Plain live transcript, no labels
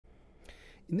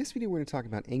In this video, we're going to talk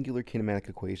about angular kinematic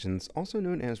equations, also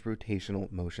known as rotational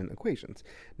motion equations.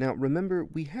 Now, remember,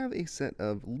 we have a set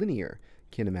of linear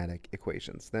kinematic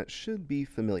equations that should be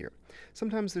familiar.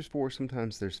 Sometimes there's 4,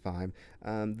 sometimes there's 5.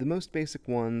 The most basic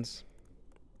ones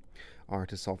are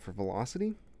to solve for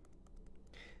velocity,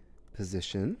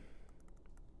 position.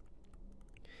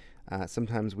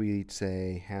 Sometimes we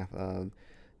say half of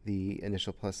the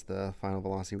initial plus the final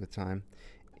velocity with time,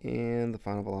 and the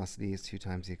final velocity is 2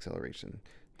 times the acceleration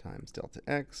times delta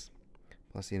x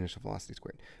plus the initial velocity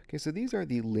squared. Okay, so these are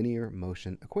the linear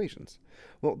motion equations.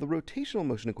 Well, the rotational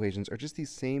motion equations are just these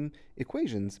same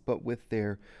equations, but with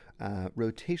their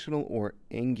rotational or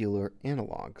angular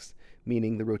analogs,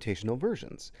 meaning the rotational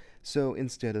versions. So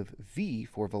instead of v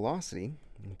for velocity,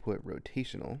 we'll put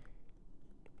rotational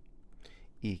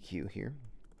EQ here.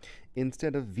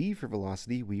 Instead of v for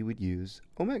velocity, we would use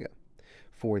omega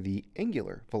for the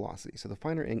angular velocity. So the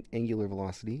final angular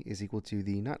velocity is equal to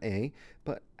the, not a,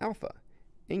 but alpha,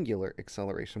 angular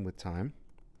acceleration with time,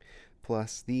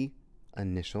 plus the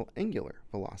initial angular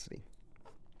velocity.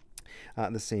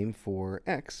 The same for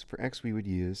x. For x, we would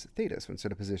use theta. So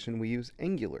instead of position, we use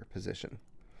angular position.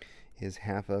 Is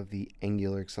half of the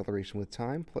angular acceleration with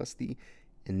time plus the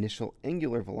initial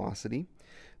angular velocity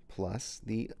plus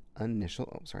the initial,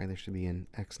 oh, sorry, there should be an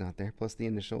x not there, plus the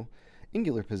initial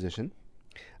angular position.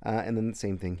 And then the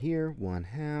same thing here,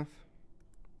 1/2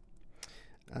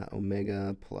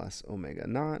 omega plus omega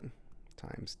naught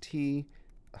times t.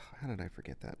 How did I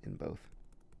forget that in both?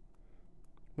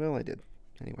 Well, I did.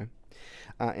 Anyway.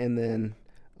 And then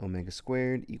omega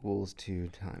squared equals 2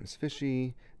 times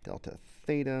fishy delta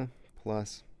theta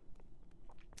plus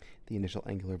the initial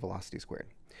angular velocity squared.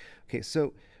 Okay,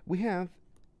 so we have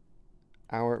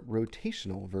our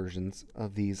rotational versions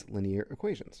of these linear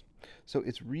equations. So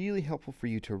it's really helpful for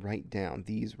you to write down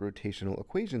these rotational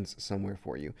equations somewhere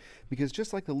for you, because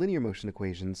just like the linear motion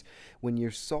equations, when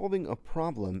you're solving a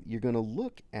problem, you're going to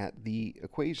look at the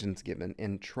equations given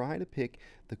and try to pick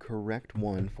the correct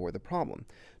one for the problem.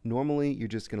 Normally, you're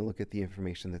just going to look at the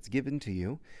information that's given to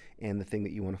you and the thing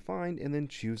that you want to find, and then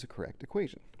choose a correct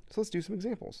equation. So let's do some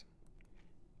examples.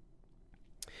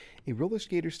 A roller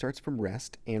skater starts from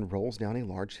rest and rolls down a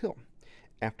large hill.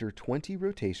 After 20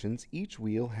 rotations, each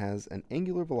wheel has an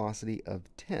angular velocity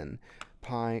of 10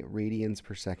 pi radians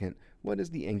per second. What is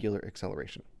the angular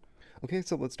acceleration? Okay,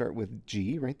 so let's start with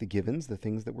G, right? The givens, the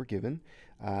things that were given.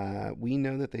 We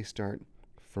know that they start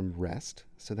from rest,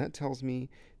 so that tells me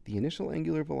the initial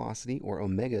angular velocity, or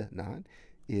omega naught,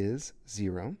 is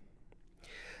 0.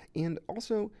 And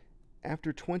also,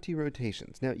 after 20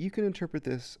 rotations. Now, you can interpret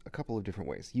this a couple of different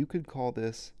ways. You could call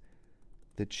this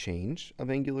the change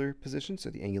of angular position, so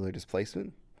the angular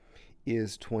displacement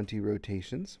is 20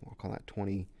 rotations. I'll call that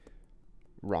 20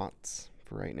 rots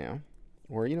for right now.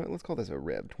 Or, you know, let's call this a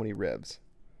rev, 20 revs.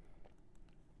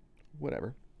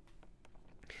 Whatever.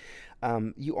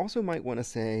 You also might want to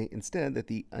say instead that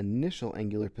the initial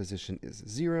angular position is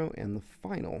 0 and the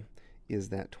final is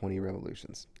that 20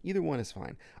 revolutions. Either one is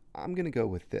fine. I'm going to go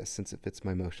with this since it fits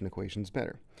my motion equations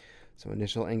better. So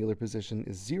initial angular position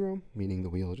is 0, meaning the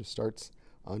wheel just starts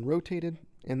unrotated,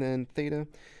 and then theta,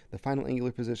 the final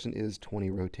angular position, is 20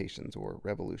 rotations or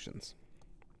revolutions.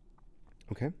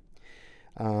 Okay?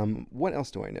 What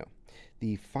else do I know?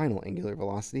 The final angular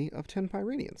velocity of 10 pi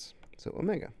radians. So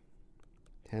omega,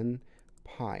 10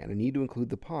 pi. And I need to include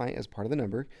the pi as part of the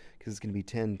number because it's going to be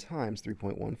 10 times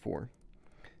 3.14.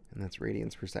 And that's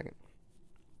radians per second.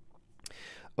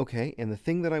 Okay, and the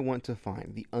thing that I want to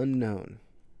find, the unknown,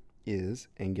 is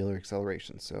angular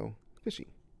acceleration, so fishy.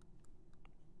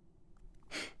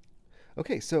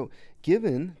 Okay, so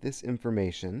given this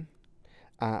information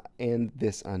and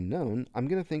this unknown, I'm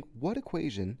going to think what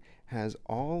equation has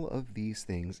all of these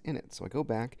things in it. So I go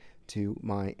back to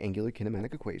my angular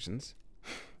kinematic equations,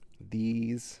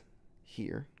 these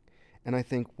here, and I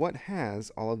think what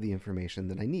has all of the information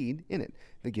that I need in it,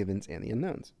 the givens and the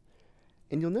unknowns.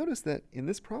 And you'll notice that in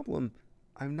this problem,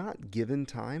 I'm not given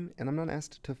time and I'm not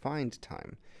asked to find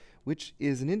time, which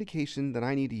is an indication that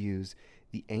I need to use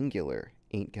the angular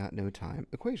ain't got no time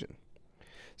equation.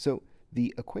 So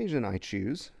the equation I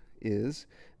choose is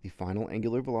the final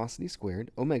angular velocity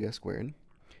squared, omega squared,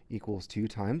 equals 2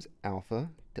 times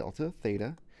alpha delta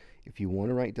theta. If you want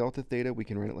to write delta theta, we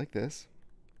can write it like this.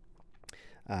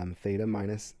 Theta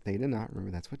minus theta naught,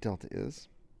 remember that's what delta is,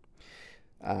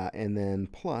 and then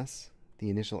plus the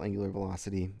initial angular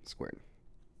velocity squared.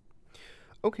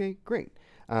 Okay, great.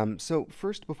 So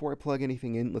first, before I plug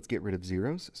anything in, let's get rid of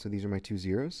zeros. So these are my 2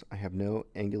 zeros. I have no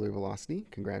angular velocity.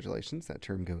 Congratulations, that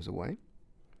term goes away.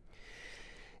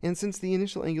 And since the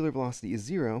initial angular velocity is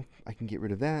 0, I can get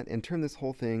rid of that and turn this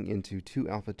whole thing into 2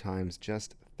 alpha times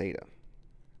just theta.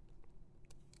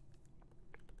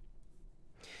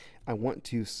 I want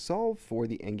to solve for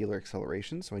the angular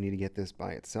acceleration, so I need to get this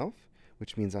by itself,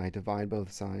 which means I divide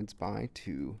both sides by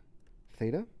 2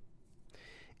 theta,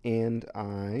 and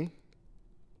I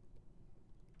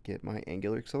get my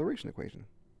angular acceleration equation.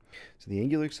 So the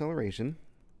angular acceleration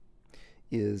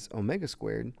is omega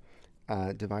squared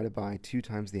divided by 2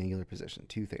 times the angular position,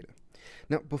 2 theta.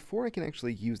 Now, before I can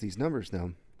actually use these numbers,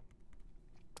 though,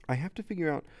 I have to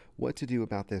figure out what to do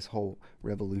about this whole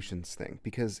revolutions thing,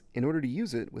 because in order to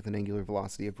use it with an angular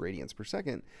velocity of radians per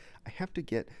second, I have to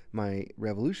get my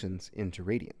revolutions into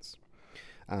radians.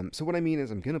 So what I mean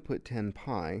is I'm going to put 10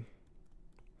 pi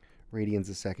radians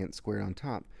a second squared on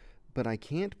top, but I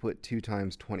can't put 2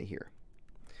 times 20 here.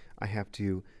 I have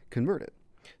to convert it.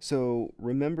 So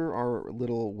remember our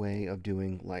little way of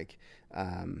doing, like,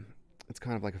 it's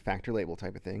kind of like a factor label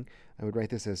type of thing. I would write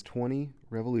this as 20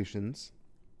 revolutions,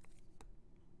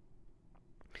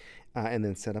 and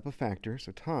then set up a factor,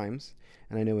 so times,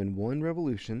 and I know in 1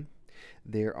 revolution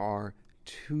there are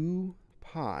 2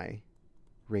 pi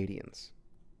radians.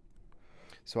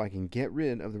 So I can get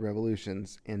rid of the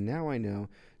revolutions, and now I know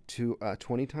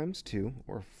 20 times 2,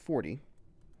 or 40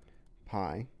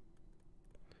 pi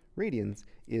radians,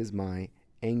 is my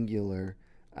angular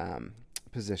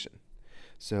position.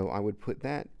 So I would put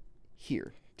that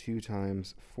here, 2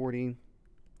 times 40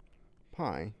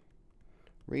 pi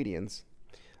radians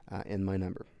in my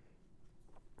number.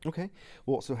 Okay,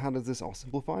 well, so how does this all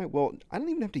simplify? Well, I don't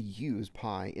even have to use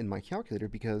pi in my calculator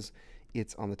because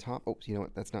it's on the top. Oh, you know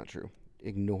what? That's not true.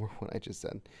 Ignore what I just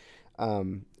said.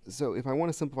 So if I want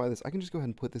to simplify this, I can just go ahead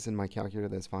and put this in my calculator.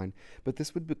 That's fine. But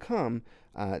this would become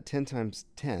 10 times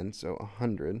 10, so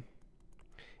 100,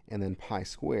 and then pi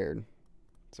squared,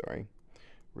 sorry,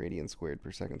 radians squared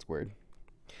per second squared.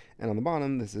 And on the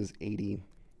bottom, this is 80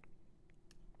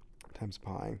 times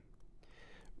pi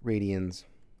radians,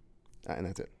 and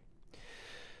that's it.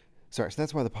 Sorry, so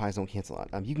that's why the pi's don't cancel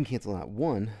out. You can cancel out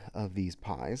one of these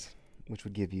pi's, which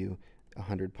would give you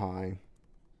 100 pi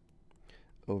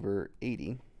over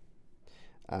 80,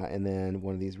 and then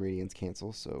one of these radians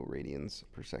cancels, so radians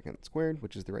per second squared,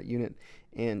 which is the right unit.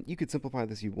 And you could simplify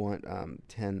this. You want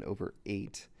 10 over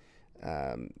 8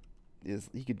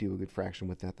 you could do a good fraction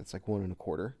with that. That's like 1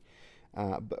 1/4.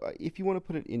 But if you want to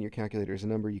put it in your calculator as a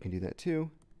number, you can do that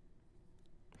too.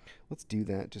 Let's do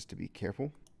that just to be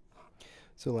careful.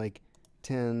 So like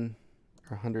 10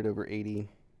 or 100 over 80. If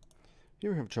you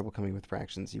ever have trouble coming with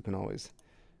fractions, you can always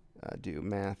do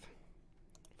math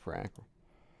frac,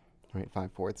 right,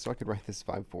 5/4. So I could write this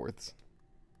 5/4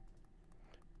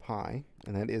 pi,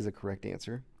 and that is a correct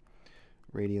answer,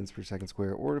 radians per second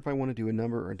square. Or if I want to do a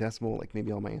number or a decimal, like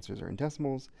maybe all my answers are in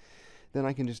decimals, then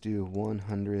I can just do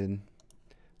 100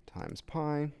 times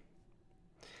pi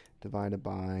divided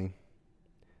by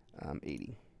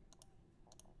 80,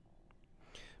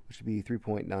 which would be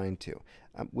 3.92,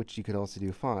 which you could also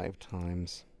do 5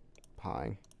 times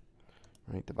pi,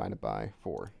 right, divided by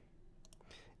 4.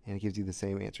 And it gives you the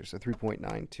same answer, so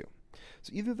 3.92.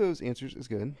 So either of those answers is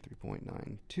good,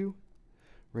 3.92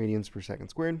 radians per second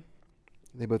squared.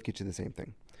 They both get you the same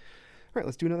thing. All right,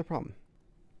 let's do another problem.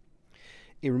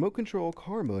 A remote control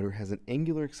car motor has an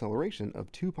angular acceleration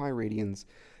of 2 pi radians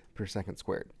per second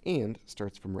squared and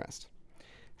starts from rest.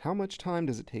 How much time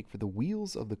does it take for the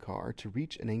wheels of the car to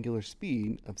reach an angular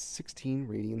speed of 16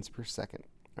 radians per second?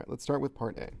 All right, let's start with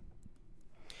part A.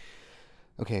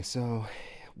 Okay, so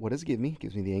what does it give me? It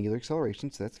gives me the angular acceleration,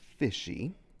 so that's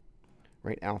fishy,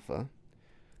 right? Alpha,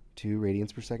 2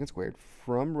 radians per second squared.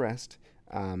 From rest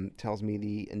tells me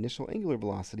the initial angular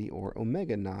velocity, or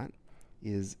omega naught,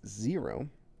 is 0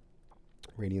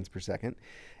 radians per second.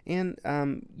 And,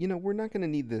 you know, we're not going to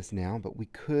need this now, but we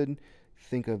could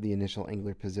think of the initial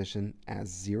angular position as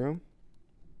 0.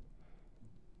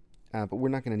 But we're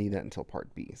not going to need that until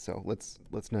part B, so let's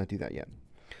not do that yet.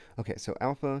 Okay, so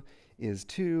alpha is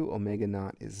 2, omega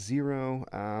naught is 0.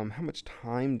 How much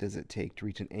time does it take to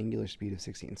reach an angular speed of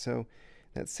 16? So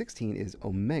that 16 is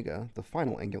omega, the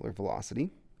final angular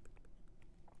velocity,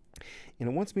 and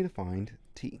it wants me to find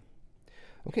t.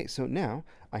 Okay, so now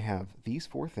I have these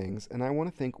 4 things, and I want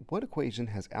to think, what equation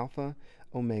has alpha,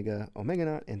 omega, omega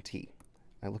naught, and t?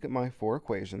 I look at my 4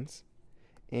 equations,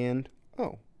 and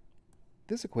oh,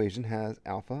 this equation has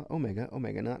alpha, omega,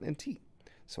 omega naught, and t.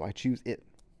 So I choose it.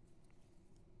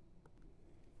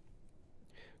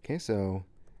 Okay, so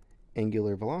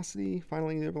angular velocity, final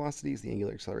angular velocity is the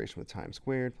angular acceleration with time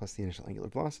squared plus the initial angular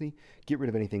velocity. Get rid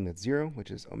of anything that's 0,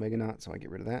 which is omega naught, so I get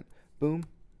rid of that. Boom.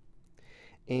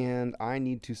 And I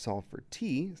need to solve for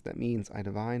t, so that means I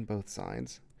divide both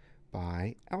sides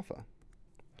by alpha.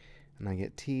 And I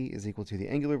get t is equal to the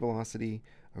angular velocity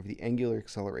over the angular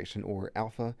acceleration, or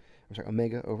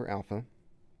omega over alpha.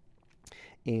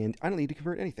 And I don't need to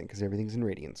convert anything because everything's in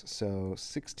radians. So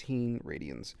 16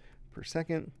 radians per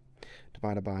second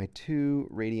divided by 2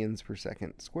 radians per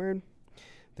second squared.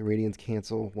 The radians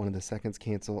cancel, one of the seconds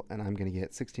cancel, and I'm going to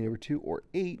get 16 over 2, or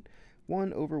 8,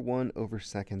 1 over 1 over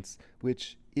seconds,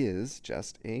 which is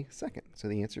just a second. So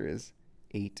the answer is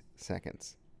 8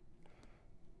 seconds.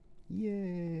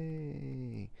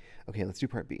 Yay! Okay, let's do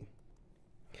part B.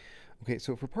 Okay,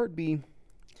 so for part B,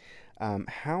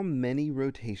 how many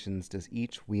rotations does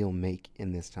each wheel make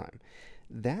in this time?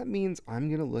 That means I'm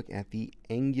going to look at the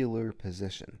angular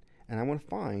position, and I want to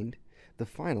find the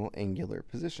final angular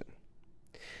position.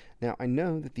 Now, I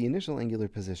know that the initial angular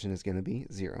position is going to be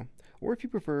 0, or if you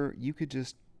prefer, you could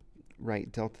just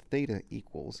write delta theta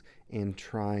equals and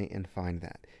try and find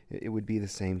that. It would be the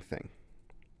same thing.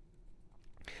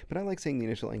 But I like saying the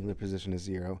initial angular position is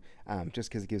 0, just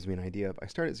because it gives me an idea of I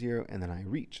start at 0 and then I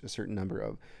reach a certain number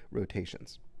of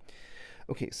rotations.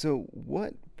 Okay, so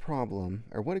what problem,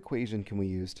 or what equation can we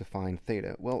use to find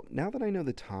theta? Well, now that I know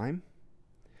the time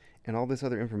and all this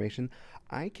other information,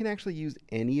 I can actually use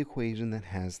any equation that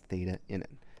has theta in it,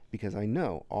 because I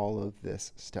know all of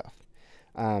this stuff.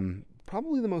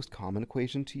 Probably the most common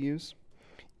equation to use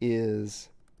is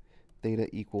theta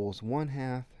equals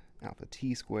 1/2 alpha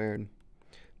t squared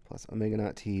plus omega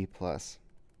naught t plus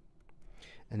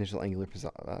initial angular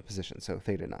position, so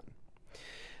theta naught.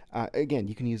 Again,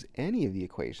 you can use any of the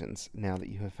equations now that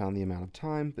you have found the amount of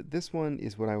time, but this one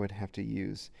is what I would have to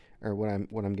use, or what I'm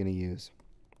going to use,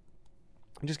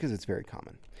 just because it's very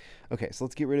common. Okay, so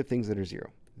let's get rid of things that are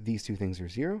 0. These two things are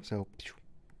 0, so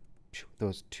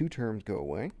those two terms go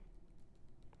away.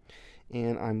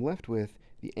 And I'm left with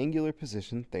the angular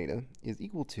position, theta, is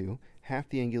equal to half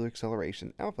the angular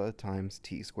acceleration, alpha, times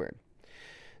t squared.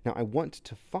 Now, I want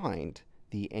to find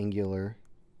the angular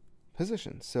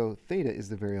position, so theta is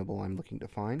the variable I'm looking to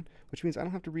find, which means I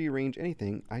don't have to rearrange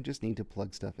anything, I just need to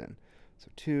plug stuff in. So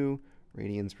 2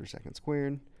 radians per second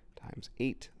squared times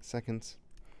 8 seconds,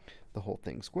 the whole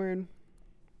thing squared.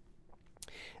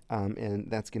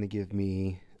 And that's going to give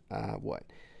me, what?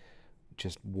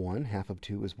 Just 1. Half of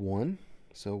 2 is 1.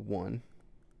 So 1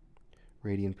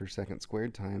 radian per second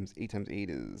squared times 8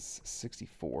 is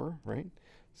 64, right?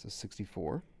 So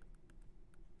 64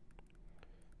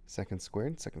 seconds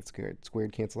squared. Seconds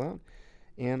squared cancel out.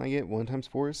 And I get 1 times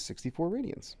 4 is 64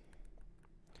 radians.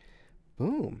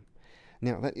 Boom.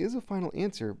 Now, that is a final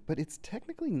answer, but it's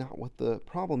technically not what the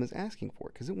problem is asking for,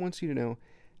 because it wants you to know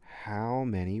how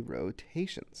many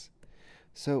rotations.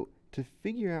 So to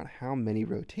figure out how many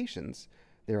rotations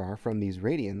there are from these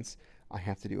radians, I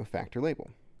have to do a factor label.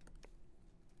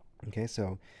 Okay,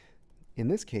 so in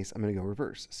this case, I'm going to go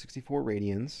reverse. 64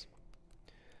 radians,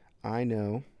 I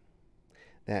know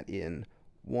that in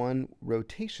one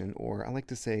rotation, or I like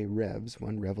to say revs,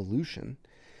 one revolution,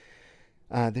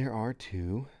 there are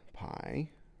 2 pi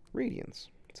radians.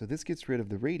 So this gets rid of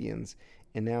the radians,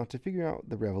 and now to figure out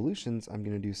the revolutions, I'm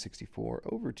going to do 64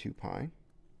 over 2 pi.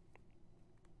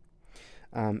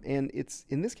 And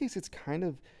in this case, it's kind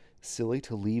of silly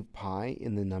to leave pi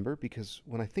in the number, because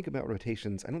when I think about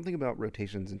rotations, I don't think about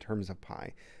rotations in terms of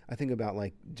pi. I think about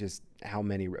like just how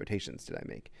many rotations did I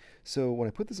make. So when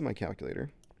I put this in my calculator,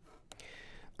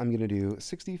 I'm going to do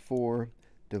 64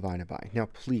 divided by. Now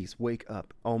please wake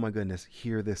up. Oh my goodness,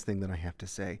 hear this thing that I have to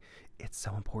say. It's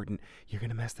so important. You're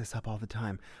going to mess this up all the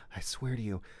time. I swear to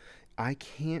you. I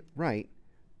can't write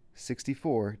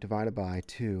 64 divided by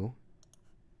 2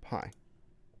 pi.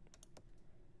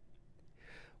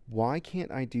 Why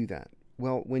can't I do that?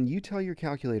 Well, when you tell your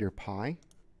calculator pi,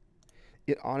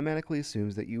 it automatically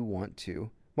assumes that you want to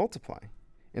multiply.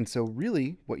 And so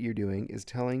really what you're doing is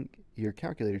telling your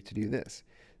calculator to do this.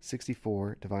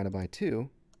 64 divided by 2,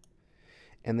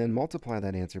 and then multiply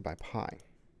that answer by pi.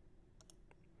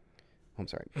 I'm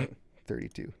sorry,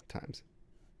 32 times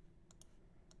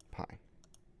pi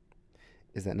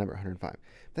is that number, 105.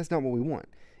 That's not what we want.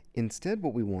 Instead,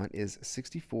 what we want is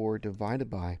 64 divided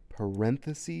by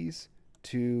parentheses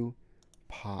 2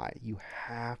 pi. You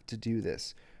have to do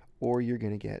this, or you're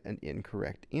going to get an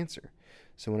incorrect answer.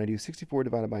 So when I do 64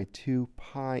 divided by 2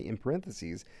 pi in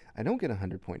parentheses, I don't get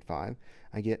 100.5.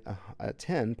 I get a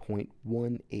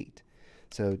 10.18.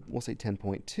 So we'll say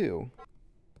 10.2.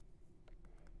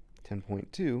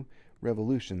 10.2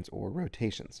 revolutions or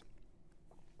rotations.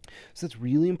 So that's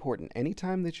really important.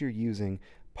 Anytime that you're using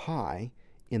pi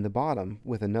in the bottom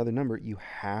with another number, you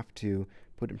have to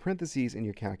put in parentheses in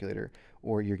your calculator,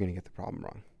 or you're going to get the problem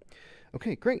wrong.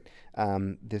 Okay, great.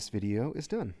 This video is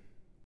done.